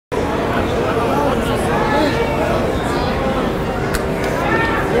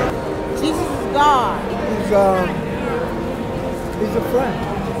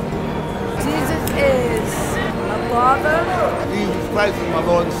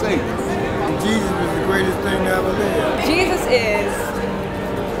safe. Jesus is the greatest thing to ever live. Jesus is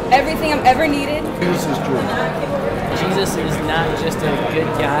everything I've ever needed. Jesus is true. Jesus is not just a good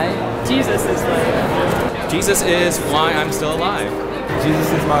guy. Jesus is like... Jesus is why I'm still alive. Jesus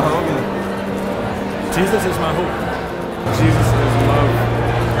is my hope. Jesus is my hope. Jesus is love.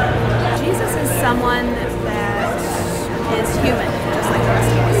 Jesus is someone that is human, just like the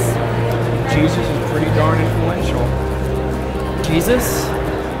rest of us. Jesus is pretty darn influential. Jesus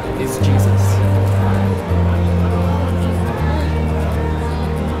is Jesus.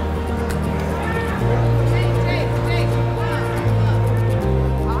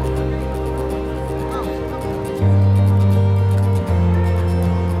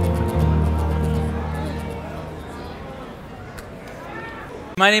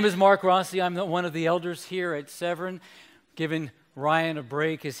 My name is Mark Rossi. I'm one of the elders here at Severn, giving Ryan a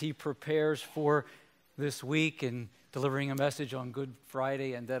break as he prepares for this week and delivering a message on Good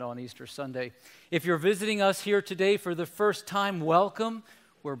Friday and then on Easter Sunday. If you're visiting us here today for the first time, welcome.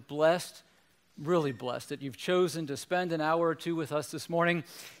 We're blessed, really blessed, that you've chosen to spend an hour or two with us this morning.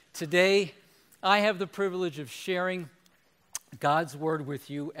 Today, I have the privilege of sharing God's Word with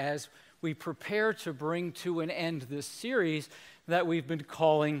you as we prepare to bring to an end this series that we've been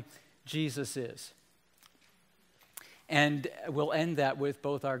calling Jesus Is. And we'll end that with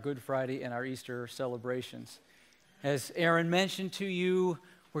both our Good Friday and our Easter celebrations. As Aaron mentioned to you,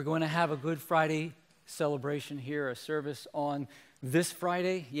 we're going to have a Good Friday celebration here, a service on this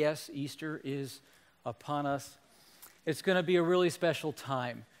Friday. Yes, Easter is upon us. It's going to be a really special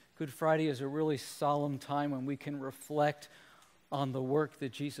time. Good Friday is a really solemn time when we can reflect on the work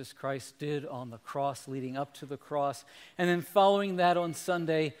that Jesus Christ did on the cross, leading up to the cross. And then following that on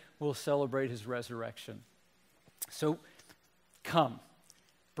Sunday, we'll celebrate his resurrection. So come,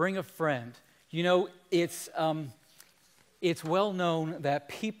 bring a friend. You know, it's well known that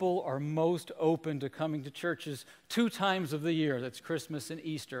people are most open to coming to churches 2 times of the year. That's Christmas and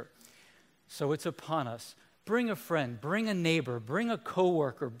Easter. So it's upon us. Bring a friend, bring a neighbor, bring a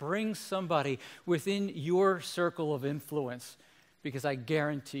coworker, bring somebody within your circle of influence, because I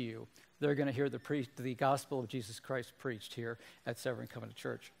guarantee you they're going to hear the gospel of Jesus Christ preached here at Severn Covenant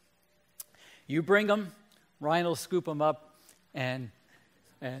Church. You bring them, Ryan will scoop them up, and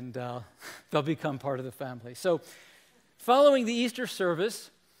they'll become part of the family. So following the Easter service,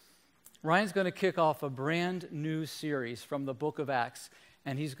 Ryan's going to kick off a brand new series from the book of Acts,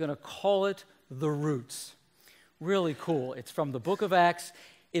 and he's going to call it The Roots. Really cool. It's from the book of Acts.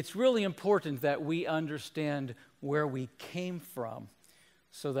 It's really important that we understand where we came from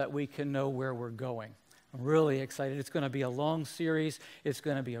so that we can know where we're going. I'm really excited. It's going to be a long series. It's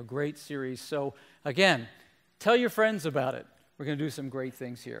going to be a great series. So again, tell your friends about it. We're going to do some great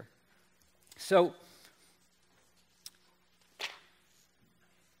things here. So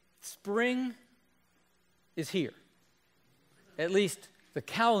spring is here. At least the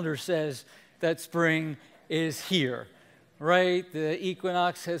calendar says that spring is here. Right? The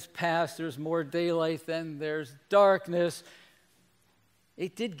equinox has passed. There's more daylight, then there's darkness.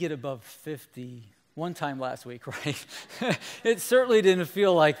 It did get above 50 one time last week, right? It certainly didn't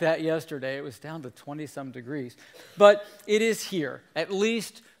feel like that yesterday. It was down to 20-some degrees. But it is here. At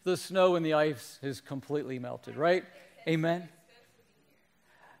least the snow and the ice has completely melted, right? Amen?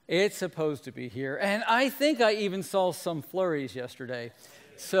 It's supposed to be here. And I think I even saw some flurries yesterday.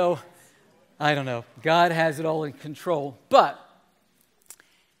 So I don't know. God has it all in control. But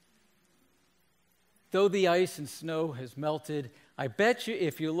though the ice and snow has melted, I bet you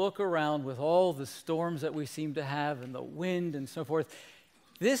if you look around with all the storms that we seem to have and the wind and so forth,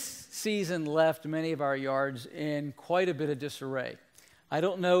 this season left many of our yards in quite a bit of disarray. I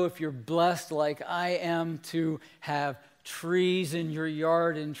don't know if you're blessed like I am to have trees in your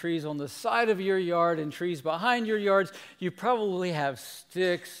yard and trees on the side of your yard and trees behind your yards. You probably have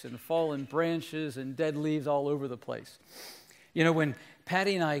sticks and fallen branches and dead leaves all over the place. You know, when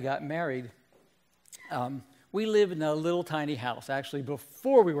Patty and I got married, we lived in a little tiny house. Actually,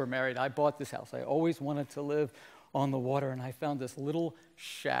 before we were married, I bought this house. I always wanted to live on the water, and I found this little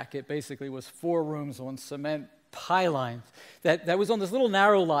shack. It basically was 4 rooms on cement pylons that was on this little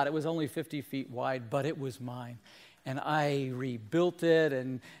narrow lot. It was only 50 feet wide, but it was mine. And I rebuilt it,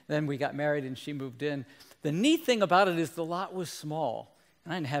 and then we got married, and she moved in. The neat thing about it is the lot was small,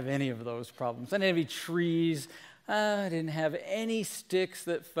 and I didn't have any of those problems. I didn't have any trees. I didn't have any sticks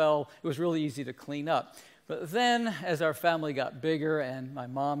that fell. It was really easy to clean up. But then, as our family got bigger and my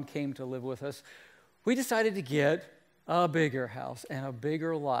mom came to live with us, we decided to get a bigger house and a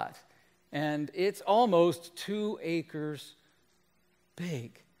bigger lot. And it's almost 2 acres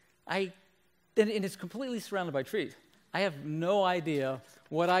big. And it's completely surrounded by trees. I have no idea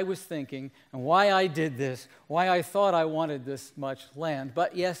what I was thinking and why I did this, why I thought I wanted this much land.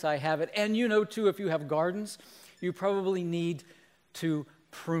 But yes, I have it. And you know, too, if you have gardens, you probably need to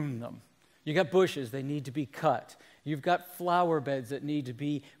prune them. You got bushes, they need to be cut. You've got flower beds that need to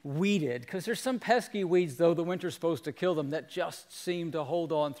be weeded, because there's some pesky weeds, though the winter's supposed to kill them, that just seem to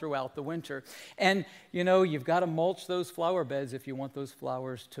hold on throughout the winter. And, you know, you've got to mulch those flower beds if you want those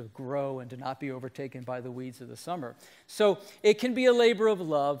flowers to grow and to not be overtaken by the weeds of the summer. So it can be a labor of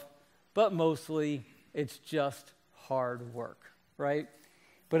love, but mostly it's just hard work, right?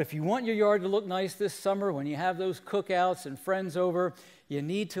 But if you want your yard to look nice this summer, when you have those cookouts and friends over, you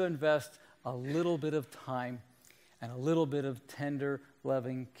need to invest a little bit of time and a little bit of tender,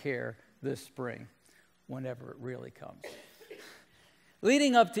 loving care this spring, whenever it really comes.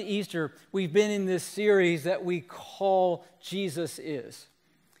 Leading up to Easter, we've been in this series that we call Jesus Is.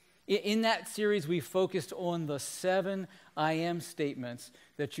 In that series, we focused on the 7 I am statements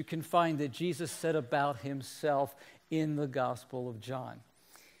that you can find that Jesus said about himself in the Gospel of John.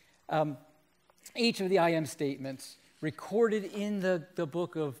 Each of the I am statements recorded in the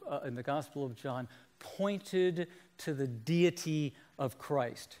book of, in the Gospel of John, pointed to the deity of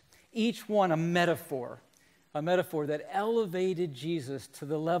Christ. Each one a metaphor that elevated Jesus to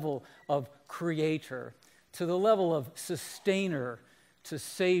the level of creator, to the level of sustainer, to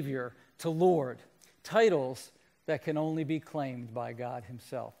savior, to Lord, titles that can only be claimed by God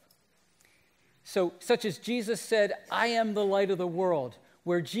himself. So, such as Jesus said, I am the light of the world,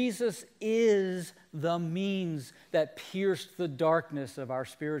 where Jesus is the means that pierced the darkness of our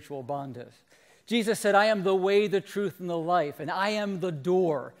spiritual bondage. Jesus said, I am the way, the truth, and the life, and I am the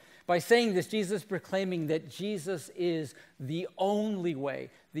door. By saying this, Jesus proclaiming that Jesus is the only way,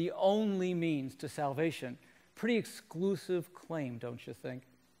 the only means to salvation. Pretty exclusive claim, don't you think?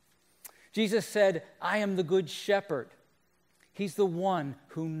 Jesus said, I am the good shepherd. He's the one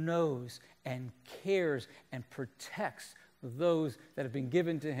who knows and cares and protects those that have been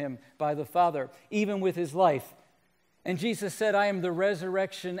given to him by the Father, even with his life. And Jesus said, I am the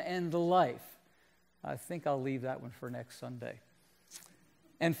resurrection and the life. I think I'll leave that one for next Sunday.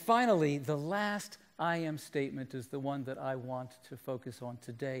 And finally, the last I am statement is the one that I want to focus on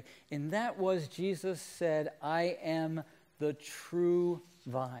today. And that was Jesus said, I am the true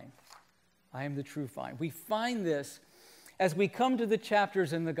vine. I am the true vine. We find this as we come to the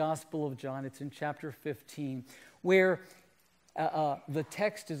chapters in the Gospel of John. It's in chapter 15, where the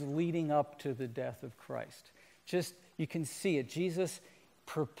text is leading up to the death of Christ. Just, you can see it. Jesus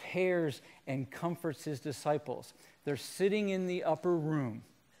prepares and comforts his disciples. They're sitting in the upper room.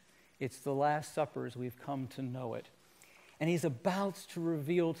 It's the Last Supper as we've come to know it. And he's about to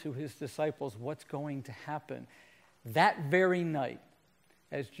reveal to his disciples what's going to happen that very night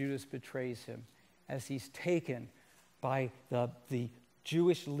as Judas betrays him, as he's taken by the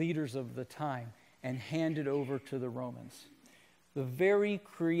Jewish leaders of the time and handed over to the Romans. The very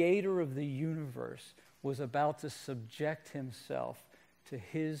creator of the universe was about to subject himself to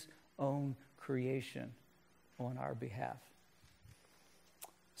his own creation on our behalf.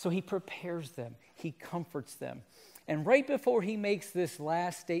 So he prepares them, he comforts them. And right before he makes this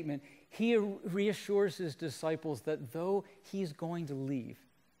last statement, he reassures his disciples that though he's going to leave,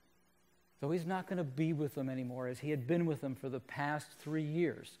 though he's not going to be with them anymore as he had been with them for the past 3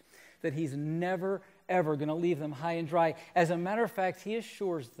 years, that he's never, ever going to leave them high and dry. As a matter of fact, he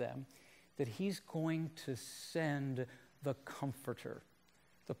assures them that he's going to send the Comforter,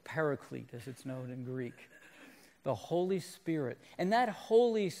 the Paraclete, as it's known in Greek, the Holy Spirit. And that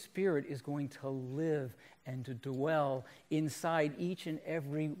Holy Spirit is going to live and to dwell inside each and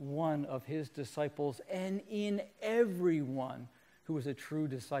every one of his disciples and in everyone who is a true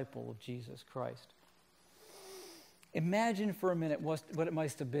disciple of Jesus Christ. Imagine for a minute what it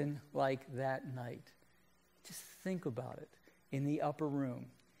must have been like that night. Just think about it. In the upper room,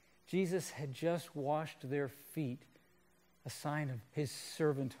 Jesus had just washed their feet, a sign of his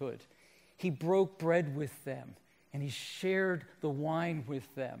servanthood. He broke bread with them, and he shared the wine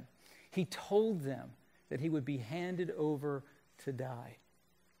with them. He told them that he would be handed over to die.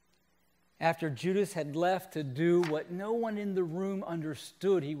 After Judas had left to do what no one in the room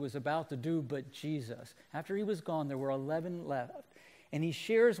understood he was about to do but Jesus, after he was gone, there were 11 left, and he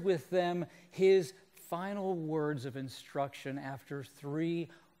shares with them his final words of instruction after 3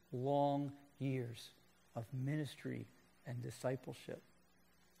 long years of ministry and discipleship.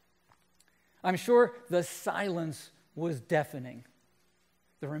 I'm sure the silence was deafening.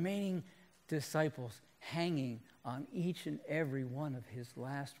 The remaining disciples hanging on each and every one of his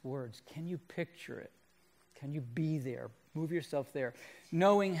last words. Can you picture it? Can you be there Move yourself there.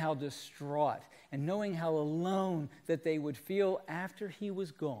 Knowing how distraught and knowing how alone that they would feel after he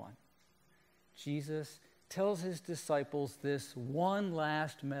was gone, Jesus tells his disciples this one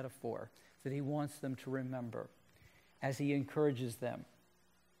last metaphor that he wants them to remember as he encourages them.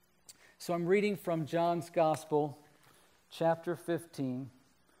 So I'm reading from John's Gospel, chapter 15,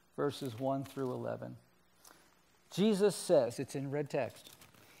 verses 1 through 11. Jesus says, it's in red text,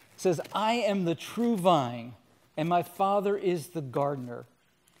 says, "I am the true vine, and my Father is the gardener.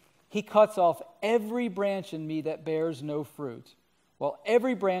 He cuts off every branch in me that bears no fruit, while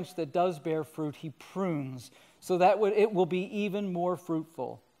every branch that does bear fruit he prunes, so that it will be even more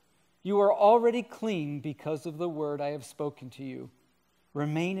fruitful. You are already clean because of the word I have spoken to you.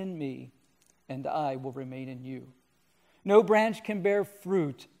 Remain in me, and I will remain in you. No branch can bear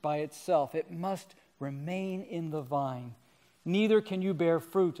fruit by itself. It must remain in the vine. Neither can you bear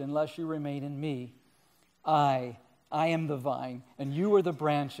fruit unless you remain in me. I am the vine, and you are the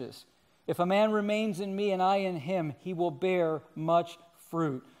branches. If a man remains in me and I in him, he will bear much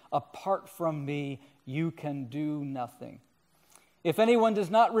fruit. Apart from me, you can do nothing. If anyone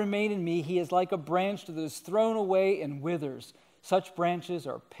does not remain in me, he is like a branch that is thrown away and withers. Such branches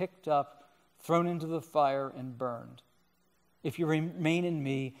are picked up, thrown into the fire, and burned. If you remain in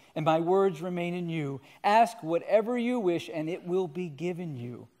me, and my words remain in you, ask whatever you wish, and it will be given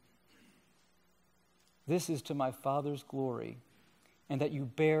you. This is to my Father's glory, and that you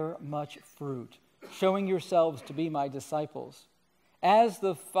bear much fruit, showing yourselves to be my disciples. As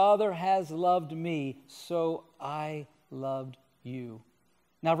the Father has loved me, so I loved you.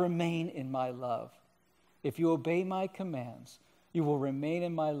 Now remain in my love. If you obey my commands, you will remain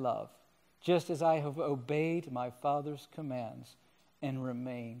in my love, just as I have obeyed my Father's commands and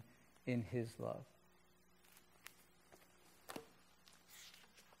remain in his love."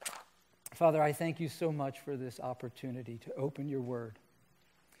 Father, I thank you so much for this opportunity to open your word,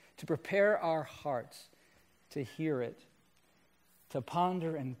 to prepare our hearts to hear it, to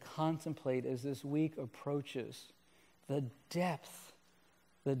ponder and contemplate as this week approaches the depth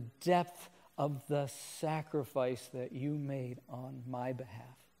of the sacrifice that you made on my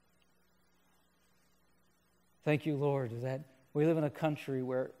behalf. Thank you, Lord, that we live in a country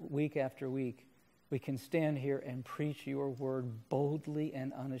where week after week we can stand here and preach your word boldly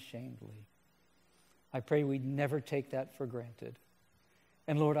and unashamedly. I pray we'd never take that for granted.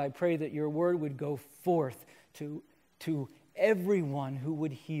 And Lord, I pray that your word would go forth to everyone who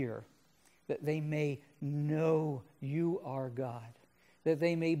would hear, that they may know you are God, that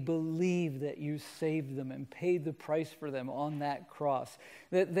they may believe that you saved them and paid the price for them on that cross,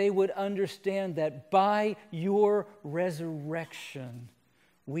 that they would understand that by your resurrection,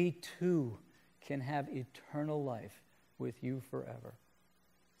 we too can have eternal life with you forever.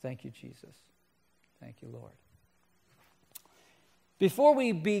 Thank you, Jesus. Thank you, Lord. Before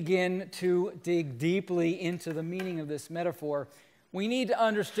we begin to dig deeply into the meaning of this metaphor, we need to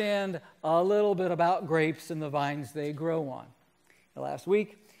understand a little bit about grapes and the vines they grow on. Last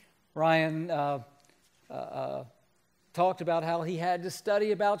week, Ryan talked about how he had to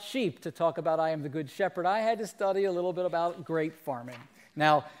study about sheep to talk about I am the good shepherd. I had to study a little bit about grape farming.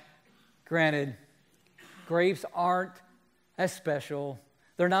 Now, granted, grapes aren't as special.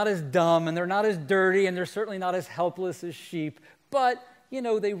 They're not as dumb, and they're not as dirty, and they're certainly not as helpless as sheep. But,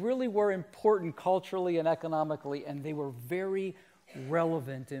 they really were important culturally and economically, and they were very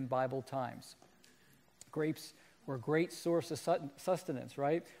relevant in Bible times. Grapes were a great source of sustenance,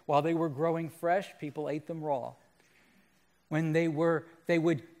 right? While they were growing fresh, people ate them raw. When they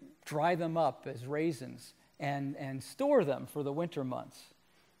would dry them up as raisins and store them for the winter months.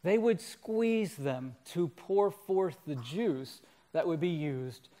 They would squeeze them to pour forth the juice that would be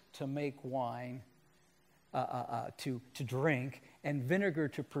used to make wine, to drink, and vinegar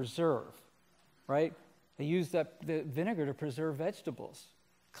to preserve, right? They used the vinegar to preserve vegetables.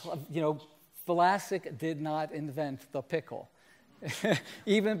 Vlasic did not invent the pickle.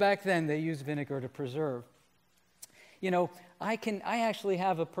 Even back then, they used vinegar to preserve. I actually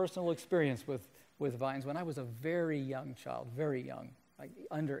have a personal experience with vines. When I was a very young child, very young, like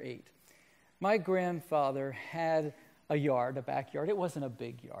under 8, my grandfather had a backyard. It wasn't a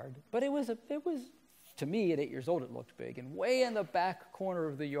big yard, but it was, to me, at 8 years old, it looked big. And way in the back corner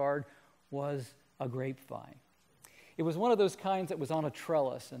of the yard was a grapevine. It was one of those kinds that was on a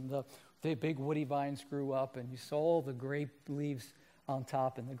trellis, and the big woody vines grew up, and you saw the grape leaves on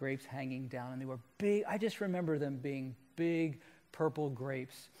top and the grapes hanging down, and they were big. I just remember them being big purple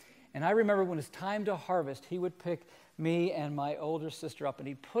grapes. And I remember when it was time to harvest, he would pick me and my older sister up, and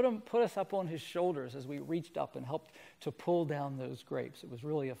he'd put us up on his shoulders as we reached up and helped to pull down those grapes. It was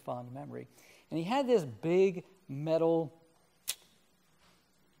really a fond memory. And he had this big metal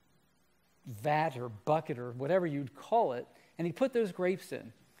vat or bucket or whatever you'd call it, and he'd put those grapes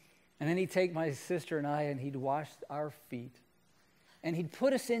in. And then he'd take my sister and I, and he'd wash our feet. And he'd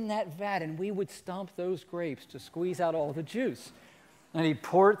put us in that vat, and we would stomp those grapes to squeeze out all the juice. And he'd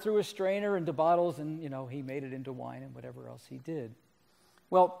pour it through a strainer into bottles, and, he made it into wine and whatever else he did.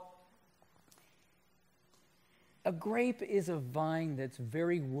 Well, a grape is a vine that's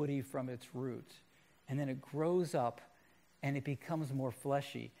very woody from its roots, and then it grows up, and it becomes more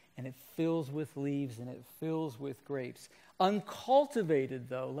fleshy, and it fills with leaves, and it fills with grapes. Uncultivated,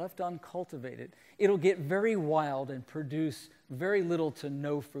 though, left uncultivated, it'll get very wild and produce very little to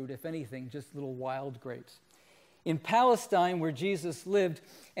no fruit, if anything, just little wild grapes. In Palestine, where Jesus lived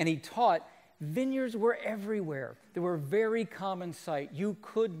and he taught, vineyards were everywhere. They were a very common sight. You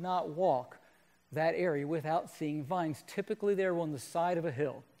could not walk that area without seeing vines. Typically, they were on the side of a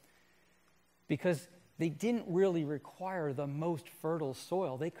hill because they didn't really require the most fertile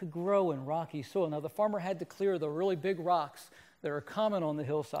soil. They could grow in rocky soil. Now, the farmer had to clear the really big rocks that are common on the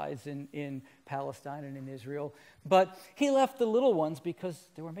hillsides in Palestine and in Israel, but he left the little ones because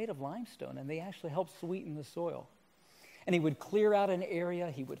they were made of limestone, and they actually helped sweeten the soil. And he would clear out an area,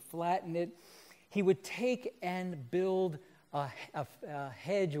 he would flatten it, he would take and build a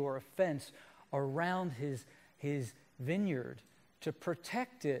hedge or a fence around his vineyard to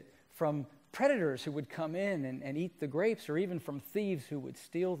protect it from predators who would come in and eat the grapes, or even from thieves who would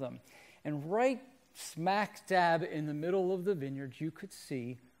steal them. And right smack dab in the middle of the vineyard, you could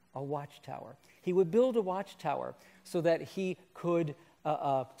see a watchtower. He would build a watchtower so that he could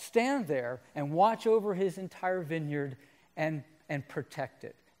stand there and watch over his entire vineyard and protect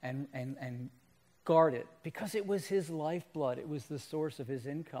it and guard it, because it was his lifeblood. It was the source of his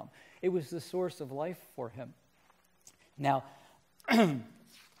income. It was the source of life for him. Now,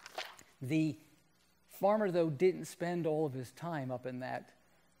 the farmer, though, didn't spend all of his time up in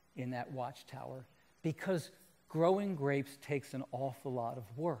that watchtower, because growing grapes takes an awful lot of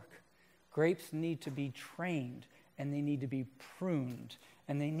work. Grapes need to be trained, and they need to be pruned,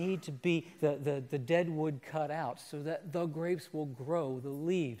 and they need to be the dead wood cut out so that the grapes will grow, the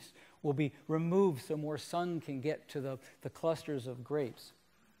leaves will be removed so more sun can get to the clusters of grapes.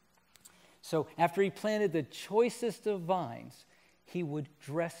 So after he planted the choicest of vines, he would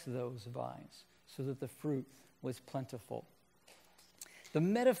dress those vines so that the fruit was plentiful. The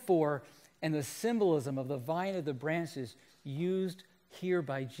metaphor and the symbolism of the vine of the branches used here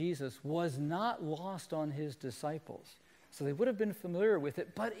by Jesus was not lost on his disciples. So they would have been familiar with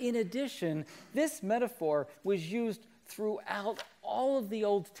it. But in addition, this metaphor was used throughout all of the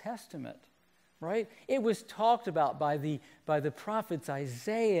Old Testament, right? It was talked about by the prophets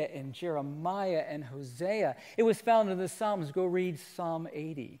Isaiah and Jeremiah and Hosea. It was found in the Psalms. Go read Psalm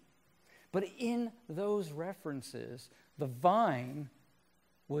 80. But in those references, the vine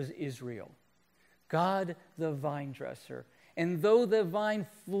was Israel, God the vine dresser. And though the vine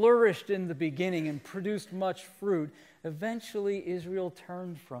flourished in the beginning and produced much fruit, eventually Israel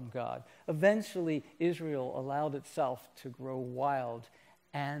turned from God. Eventually Israel allowed itself to grow wild,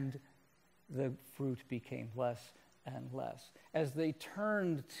 and the fruit became less and less. As they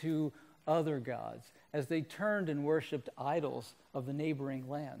turned to other gods, as they turned and worshipped idols of the neighboring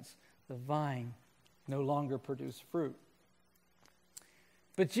lands, the vine no longer produced fruit.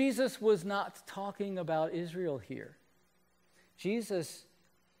 But Jesus was not talking about Israel here. Jesus,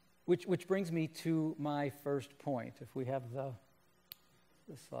 which brings me to my first point, if we have the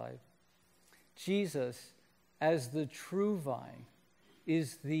slide. Jesus, as the true vine,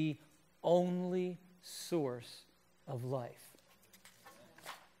 is the only source of life.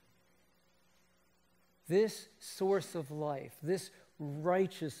 This source of life, this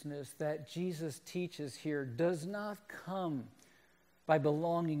righteousness that Jesus teaches here, does not come by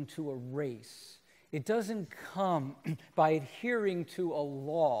belonging to a race. It doesn't come by adhering to a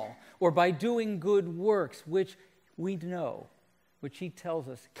law or by doing good works, which we know, which he tells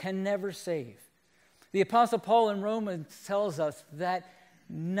us can never save. The Apostle Paul in Romans tells us that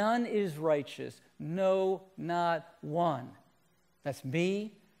none is righteous, no, not one. That's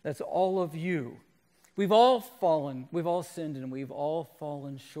me, that's all of you. We've all fallen, we've all sinned, and we've all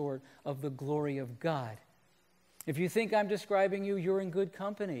fallen short of the glory of God. If you think I'm describing you, you're in good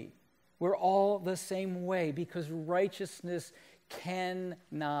company. We're all the same way, because righteousness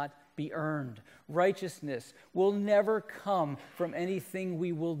cannot be earned. Righteousness will never come from anything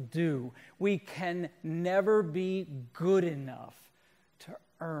we will do. We can never be good enough to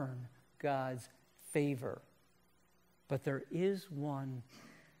earn God's favor. But there is one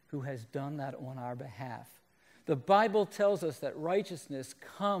who has done that on our behalf. The Bible tells us that righteousness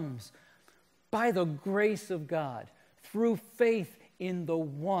comes by the grace of God through faith in the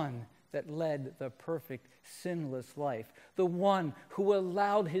one that led the perfect, sinless life, the one who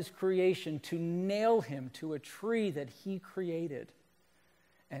allowed his creation to nail him to a tree that he created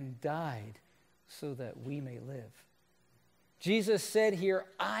and died so that we may live. Jesus said here,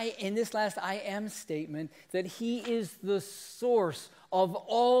 in this last I am statement, that he is the source of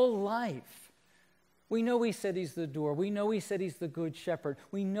all life. We know he said he's the door. We know he said he's the good shepherd.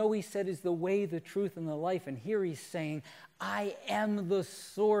 We know he said he's the way, the truth, and the life. And here he's saying, I am the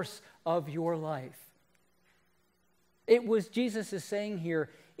source of your life. Jesus is saying here,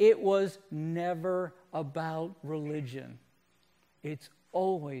 it was never about religion. It's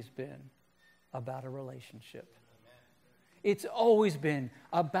always been about a relationship. It's always been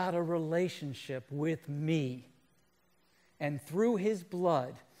about a relationship with me. And through his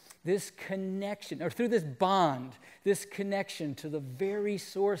blood, this connection, or through this bond, this connection to the very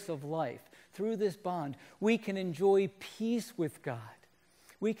source of life, through this bond, we can enjoy peace with God.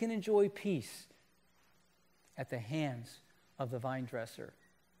 We can enjoy peace at the hands of the vine dresser,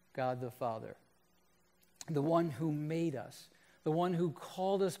 God the Father, the one who made us, the one who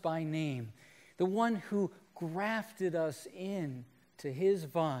called us by name, the one who grafted us in to his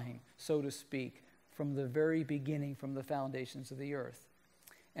vine, so to speak, from the very beginning, from the foundations of the earth.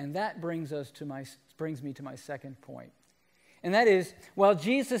 And that brings me to my second point. And that is, while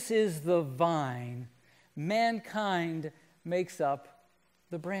Jesus is the vine, mankind makes up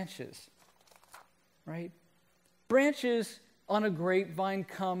the branches. Right? Branches on a grapevine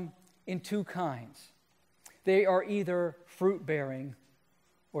come in two kinds. They are either fruit-bearing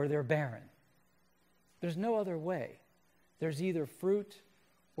or they're barren. There's no other way. There's either fruit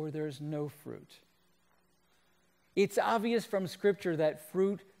or there's no fruit. It's obvious from Scripture that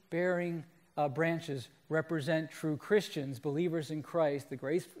fruit-bearing branches represent true Christians, believers in Christ, the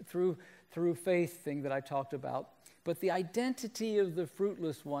grace through faith thing that I talked about. But the identity of the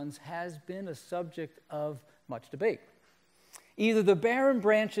fruitless ones has been a subject of much debate. Either the barren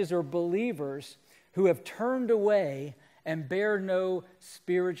branches are believers who have turned away and bear no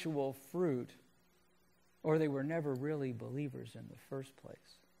spiritual fruit, or they were never really believers in the first place.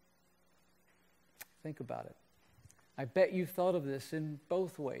 Think about it. I bet you've thought of this in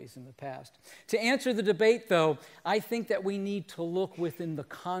both ways in the past. To answer the debate, though, I think that we need to look within the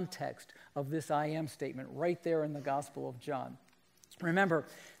context of this I am statement right there in the Gospel of John. Remember,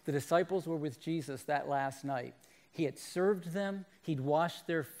 the disciples were with Jesus that last night. He had served them. He'd washed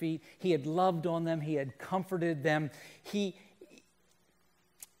their feet. He had loved on them. He had comforted them.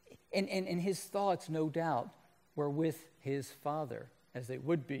 And his thoughts, no doubt, were with his Father, as they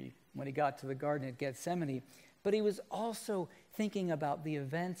would be when he got to the Garden at Gethsemane. But he was also thinking about the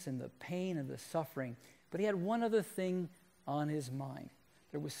events and the pain and the suffering. But he had one other thing on his mind.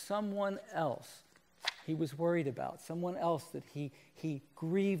 There was someone else he was worried about, someone else that he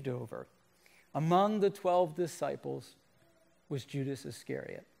grieved over. Among the 12 disciples was Judas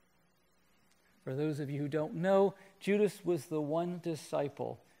Iscariot. For those of you who don't know, Judas was the one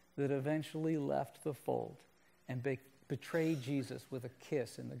disciple that eventually left the fold and betrayed Jesus with a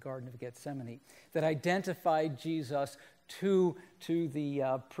kiss in the Garden of Gethsemane, that identified Jesus to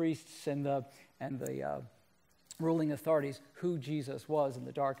the priests and the ruling authorities who Jesus was in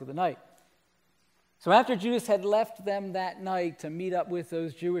the dark of the night. So after Judas had left them that night to meet up with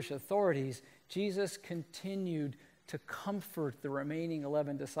those Jewish authorities, Jesus continued to comfort the remaining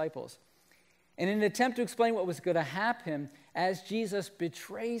 11 disciples. And in an attempt to explain what was going to happen as Jesus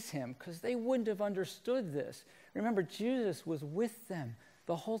betrays him, because they wouldn't have understood this. Remember, Jesus was with them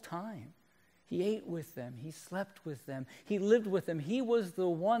the whole time. He ate with them. He slept with them. He lived with them. He was the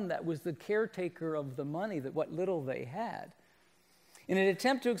one that was the caretaker of the money, that what little they had. In an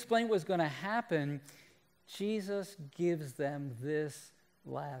attempt to explain what was going to happen, Jesus gives them this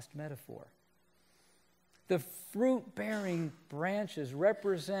last metaphor. The fruit-bearing branches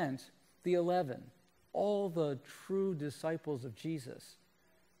represent the 11, all the true disciples of Jesus.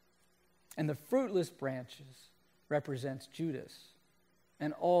 And the fruitless branches represents Judas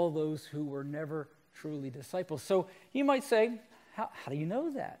and all those who were never truly disciples. So you might say, how do you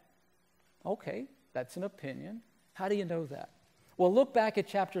know that? Okay, that's an opinion. How do you know that? Well, look back at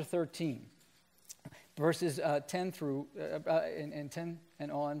chapter 13, verses 10 through and 10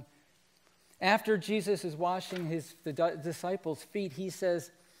 and on. After Jesus is washing the disciples' feet, he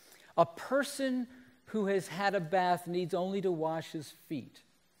says, a person who has had a bath needs only to wash his feet.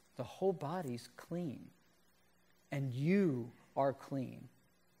 The whole body's clean. And you are clean,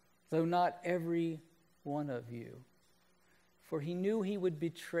 though not every one of you. For he knew who would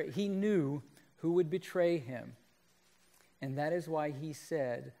betray him. And that is why he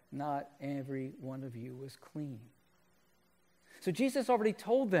said, not every one of you was clean. So Jesus already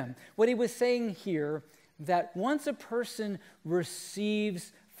told them what he was saying here, that once a person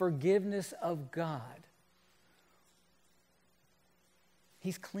receives forgiveness of God,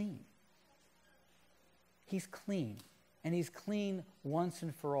 he's clean. He's clean, and he's clean once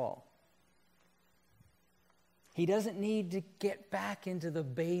and for all. He doesn't need to get back into the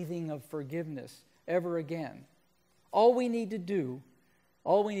bathing of forgiveness ever again. All we need to do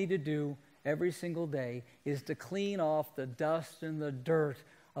every single day is to clean off the dust and the dirt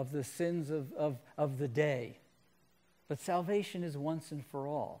of the sins of the day. But salvation is once and for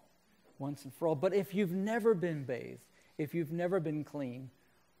all. Once and for all. But if you've never been bathed, if you've never been clean,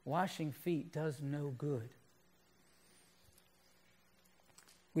 washing feet does no good.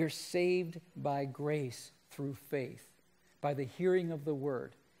 We're saved by grace through faith, by the hearing of the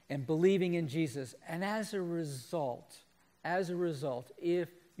word and believing in Jesus. And as a result, if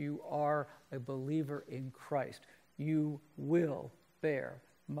you are a believer in Christ, you will bear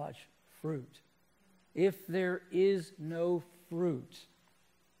much fruit. If there is no fruit,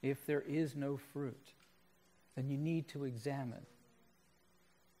 then you need to examine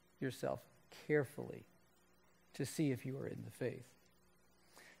yourself carefully to see if you are in the faith.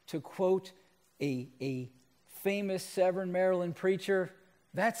 To quote a famous Severn, Maryland preacher,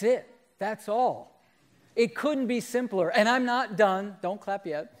 that's it. That's all. It couldn't be simpler. And I'm not done. Don't clap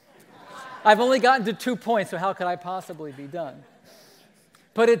yet. I've only gotten to 2 points, so how could I possibly be done?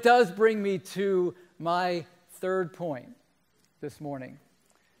 But it does bring me to my third point this morning.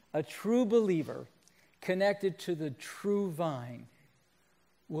 A true believer connected to the true vine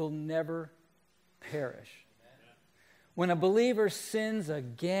will never perish. When a believer sins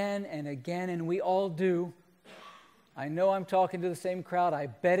again and again, and we all do, I know I'm talking to the same crowd. I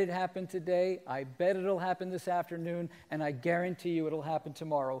bet it happened today. I bet it'll happen this afternoon, and I guarantee you it'll happen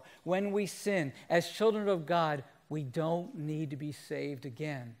tomorrow. When we sin, as children of God, we don't need to be saved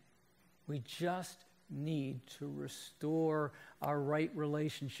again. We just need to restore our right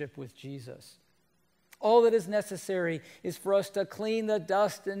relationship with Jesus. All that is necessary is for us to clean the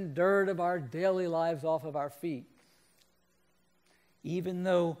dust and dirt of our daily lives off of our feet. Even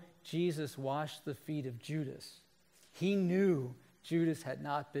though Jesus washed the feet of Judas, he knew Judas had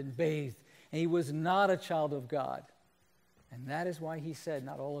not been bathed, and he was not a child of God. And that is why he said,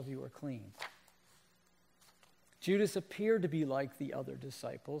 not all of you are clean. Judas appeared to be like the other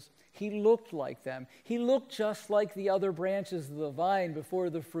disciples. He looked like them. He looked just like the other branches of the vine before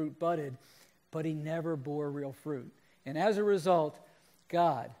the fruit budded, but he never bore real fruit. And as a result,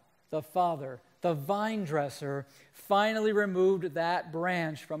 God, the Father, the vine dresser, finally removed that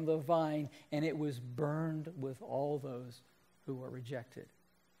branch from the vine, and it was burned with all those who were rejected.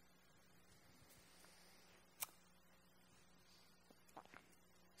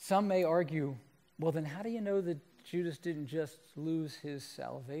 Some may argue, well, then how do you know that Judas didn't just lose his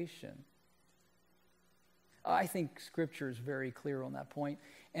salvation? I think Scripture is very clear on that point,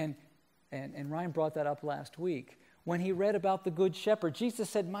 and Ryan brought that up last week. When he read about the Good Shepherd, Jesus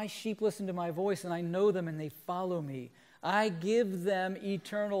said, my sheep listen to my voice, and I know them, and they follow me. I give them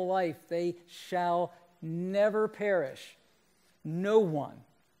eternal life. They shall never perish. No one,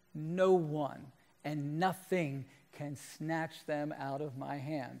 and nothing can snatch them out of my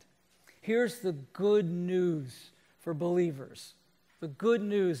hand. Here's the good news for believers. The good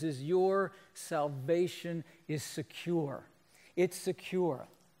news is your salvation is secure. It's secure.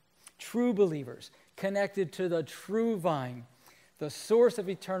 True believers, connected to the true vine, the source of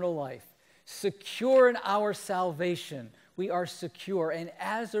eternal life, secure in our salvation. We are secure. And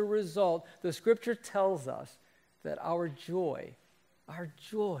as a result, the Scripture tells us that our joy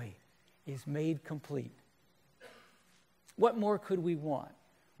is made complete. What more could we want?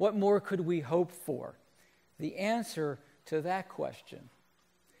 What more could we hope for? The answer to that question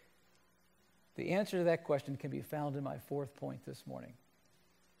can be found in my fourth point this morning.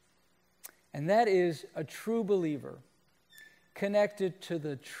 And that is a true believer connected to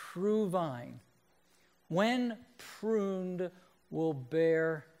the true vine, when pruned, will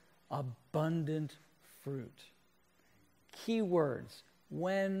bear abundant fruit. Key words,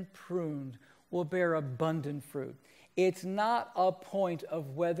 when pruned, will bear abundant fruit. It's not a point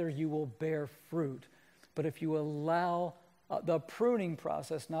of whether you will bear fruit, but if you allow the pruning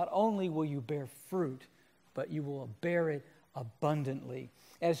process, not only will you bear fruit, but you will bear it abundantly.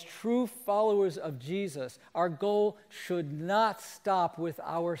 As true followers of Jesus, our goal should not stop with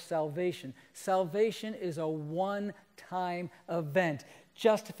our salvation. Salvation is a one-time event.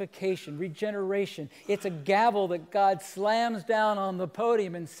 justification, regeneration. It's a gavel that God slams down on the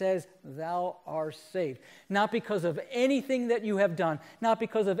podium and says, thou art saved. Not because of anything that you have done, not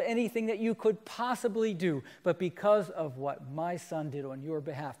because of anything that you could possibly do, but because of what my Son did on your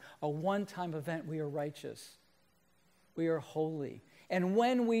behalf. A one-time event. We are righteous. We are holy. And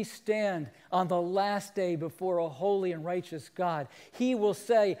when we stand on the last day before a holy and righteous God, he will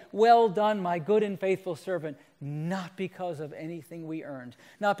say, well done, my good and faithful servant, not because of anything we earned,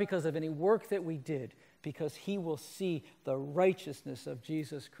 not because of any work that we did, because he will see the righteousness of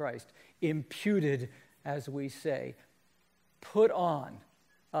Jesus Christ imputed, as we say, put on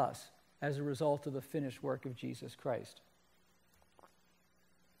us as a result of the finished work of Jesus Christ.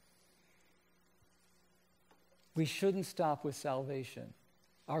 We shouldn't stop with salvation.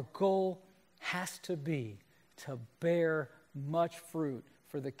 Our goal has to be to bear much fruit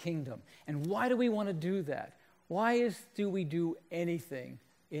for the kingdom. And why do we want to do that? Why do we do anything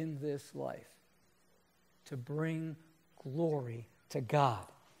in this life? To bring glory to God.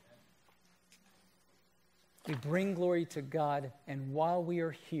 We bring glory to God, and while we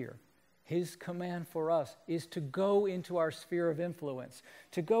are here, his command for us is to go into our sphere of influence,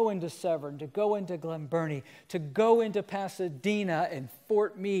 to go into Severn, to go into Glen Burnie, to go into Pasadena and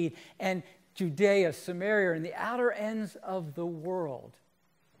Fort Meade and Judea, Samaria, and the outer ends of the world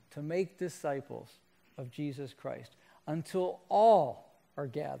to make disciples of Jesus Christ until all are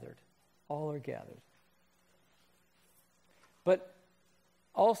gathered. All are gathered. But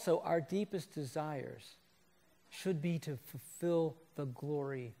also our deepest desires should be to fulfill the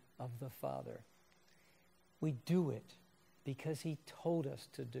glory of the Father. We do it because he told us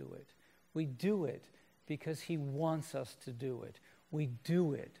to do it. We do it because he wants us to do it. We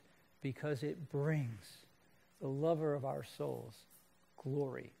do it because it brings the lover of our souls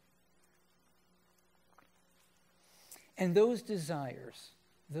glory. And those desires,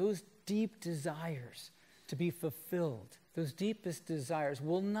 those deep desires to be fulfilled, those deepest desires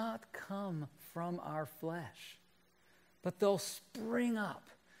will not come from our flesh, but they'll spring up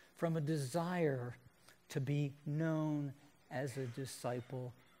from a desire to be known as a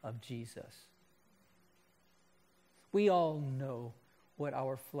disciple of Jesus. We all know what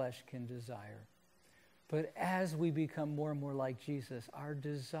our flesh can desire. But as we become more and more like Jesus, our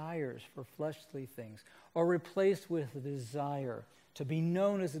desires for fleshly things are replaced with a desire to be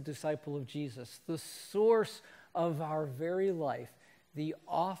known as a disciple of Jesus, the source of our very life, the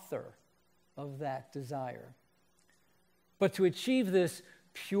author of that desire. But to achieve this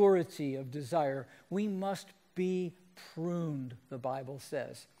purity of desire, we must be pruned, the Bible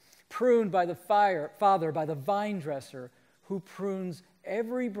says. Pruned by the Father, by the vine dresser, who prunes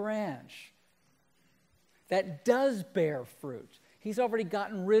every branch that does bear fruit. He's already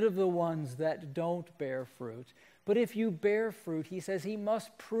gotten rid of the ones that don't bear fruit. But if you bear fruit, he says he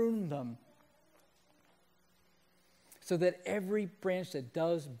must prune them so that every branch that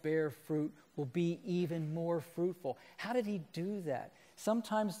does bear fruit will be even more fruitful. How did he do that?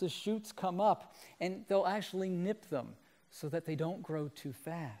 Sometimes the shoots come up and they'll actually nip them so that they don't grow too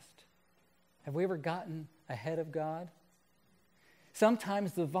fast. Have we ever gotten ahead of God?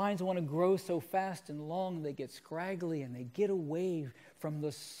 Sometimes the vines want to grow so fast and long they get scraggly and they get away from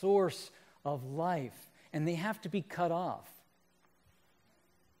the source of life and they have to be cut off.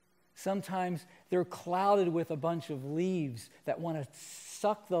 Sometimes they're clouded with a bunch of leaves that want to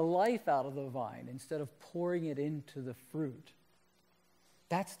suck the life out of the vine instead of pouring it into the fruit.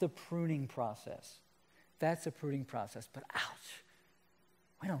 That's the pruning process. That's the pruning process. But ouch,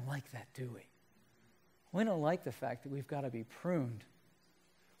 we don't like that, do we? We don't like the fact that we've got to be pruned.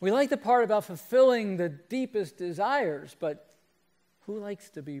 We like the part about fulfilling the deepest desires, but who likes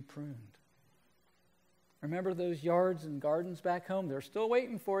to be pruned? Remember those yards and gardens back home? They're still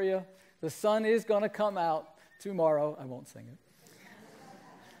waiting for you. The sun is going to come out tomorrow. I won't sing it.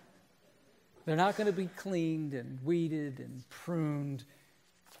 They're not going to be cleaned and weeded and pruned,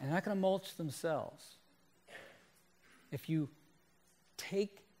 and they're not going to mulch themselves. If you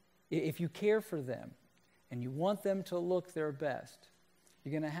care for them and you want them to look their best,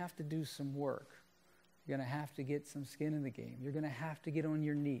 you're going to have to do some work. You're going to have to get some skin in the game. You're going to have to get on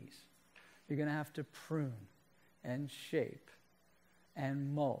your knees. You're going to have to prune and shape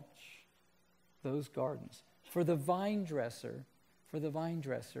and mulch those gardens. For the vine dresser,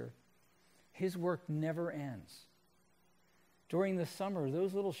 his work never ends. During the summer,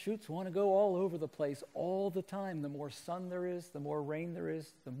 those little shoots want to go all over the place all the time. The more sun there is, the more rain there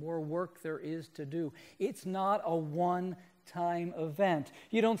is, the more work there is to do. It's not a one-time event.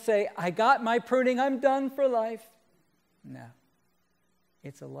 You don't say, I got my pruning, I'm done for life. No.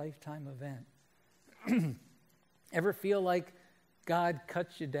 It's a lifetime event. Ever feel like God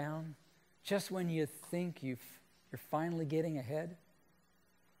cuts you down just when you think you're finally getting ahead?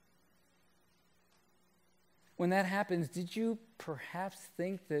 When that happens, did you perhaps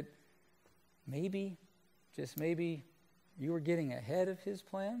think that maybe, just maybe, you were getting ahead of his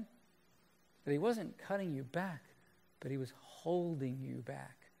plan? That he wasn't cutting you back, but he was holding you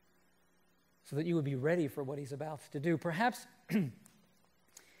back so that you would be ready for what he's about to do. Perhaps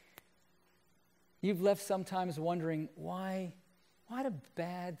you've left sometimes wondering, why do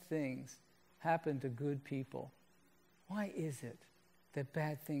bad things happen to good people? Why is it that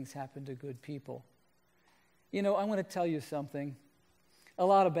bad things happen to good people? You know, I want to tell you something. A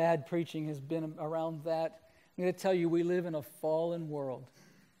lot of bad preaching has been around that. I'm going to tell you, we live in a fallen world.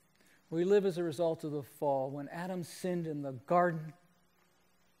 We live as a result of the fall. When Adam sinned in the garden,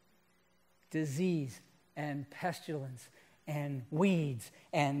 disease and pestilence and weeds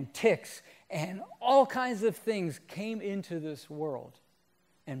and ticks and all kinds of things came into this world.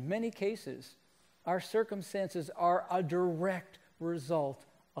 In many cases, our circumstances are a direct result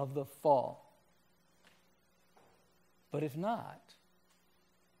of the fall. But if not,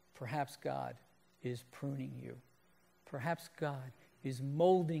 perhaps God is pruning you. Perhaps God is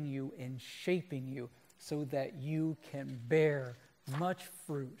molding you and shaping you so that you can bear much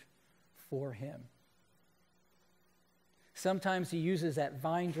fruit for him. Sometimes he uses that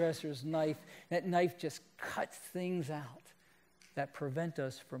vine dresser's knife. That knife just cuts things out that prevent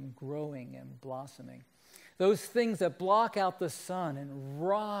us from growing and blossoming. Those things that block out the sun and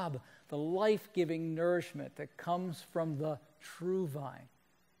rob the life-giving nourishment that comes from the true vine,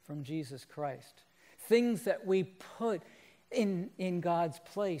 from Jesus Christ. Things that we put in God's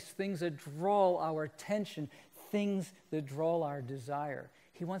place, things that draw our attention, things that draw our desire.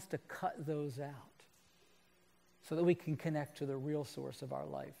 He wants to cut those out so that we can connect to the real source of our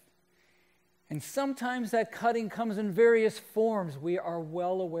life. And sometimes that cutting comes in various forms. We are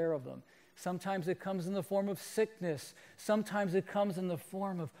well aware of them. Sometimes it comes in the form of sickness. Sometimes it comes in the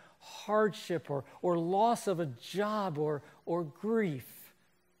form of hardship or loss of a job or grief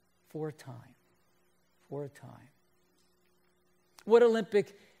for a time. For a time. What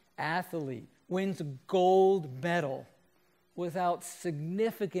Olympic athlete wins a gold medal without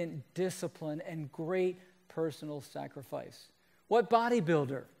significant discipline and great personal sacrifice? What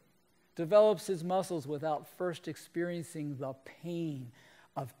bodybuilder develops his muscles without first experiencing the pain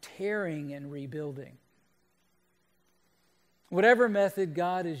of tearing and rebuilding? Whatever method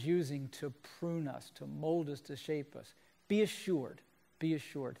God is using to prune us, to mold us, to shape us, be assured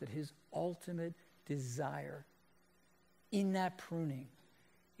that his ultimate desire in that pruning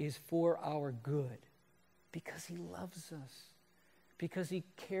is for our good, because he loves us, because he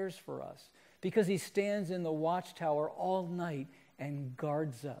cares for us, because he stands in the watchtower all night and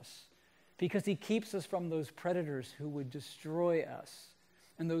guards us, because he keeps us from those predators who would destroy us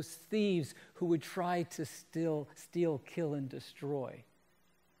and those thieves who would try to steal, kill, and destroy,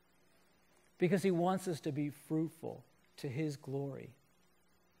 because he wants us to be fruitful to his glory.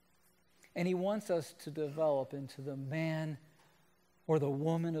 And he wants us to develop into the man or the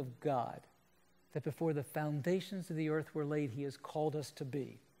woman of God that before the foundations of the earth were laid, he has called us to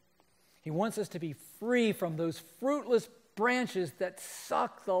be. He wants us to be free from those fruitless branches that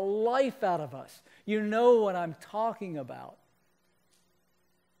suck the life out of us. You know what I'm talking about.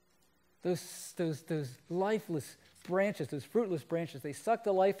 Those lifeless branches, those fruitless branches, they suck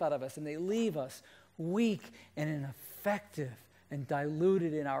the life out of us and they leave us weak and ineffective and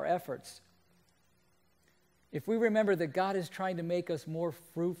diluted in our efforts. If we remember that God is trying to make us more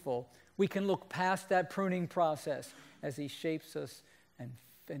fruitful, we can look past that pruning process as he shapes us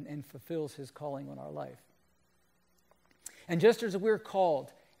and fulfills his calling on our life. And just as we're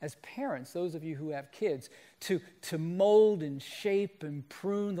called as parents, those of you who have kids, to mold and shape and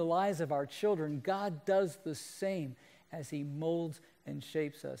prune the lives of our children, God does the same as he molds and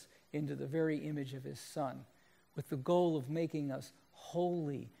shapes us into the very image of his Son, with the goal of making us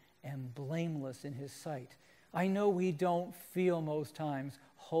holy and blameless in his sight. I know we don't feel most times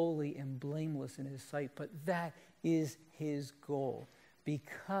holy and blameless in his sight, but that is his goal,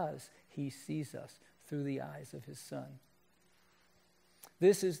 because he sees us through the eyes of his Son.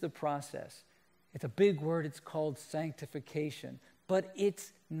 This is the process. It's a big word. It's called sanctification, but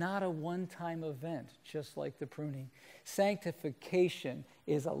it's not a one-time event, just like the pruning. Sanctification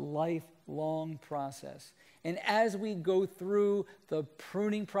is a lifelong process. And as we go through the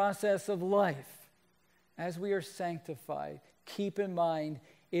pruning process of life, as we are sanctified, keep in mind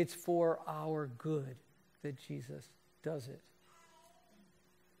it's for our good that Jesus does it.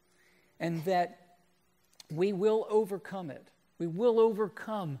 And that we will overcome it. We will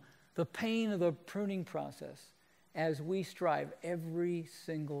overcome the pain of the pruning process as we strive every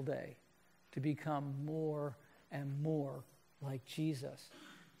single day to become more and more like Jesus.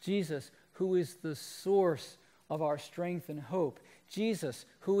 Jesus, who is the source of our strength and hope. Jesus,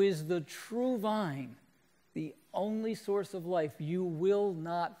 who is the true vine, the only source of life. You will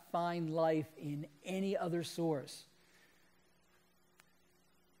not find life in any other source.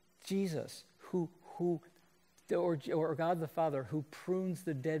 Jesus, or God the Father, who prunes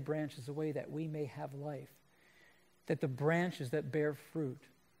the dead branches away that we may have life. That the branches that bear fruit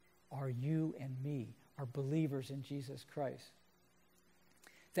are you and me, are believers in Jesus Christ.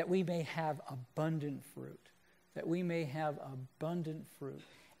 That we may have abundant fruit. That we may have abundant fruit.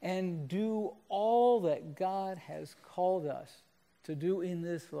 And do all that God has called us to do in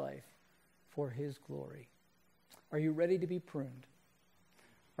this life for His glory. Are you ready to be pruned?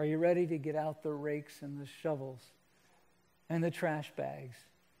 Are you ready to get out the rakes and the shovels and the trash bags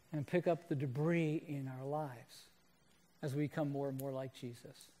and pick up the debris in our lives as we become more and more like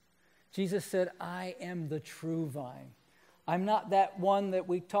Jesus? Jesus said, I am the true vine. I'm not that one that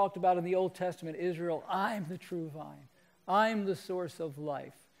we talked about in the Old Testament, Israel. I'm the true vine. I'm the source of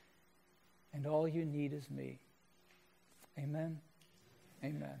life. And all you need is me. Amen?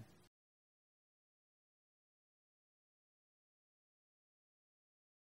 Amen.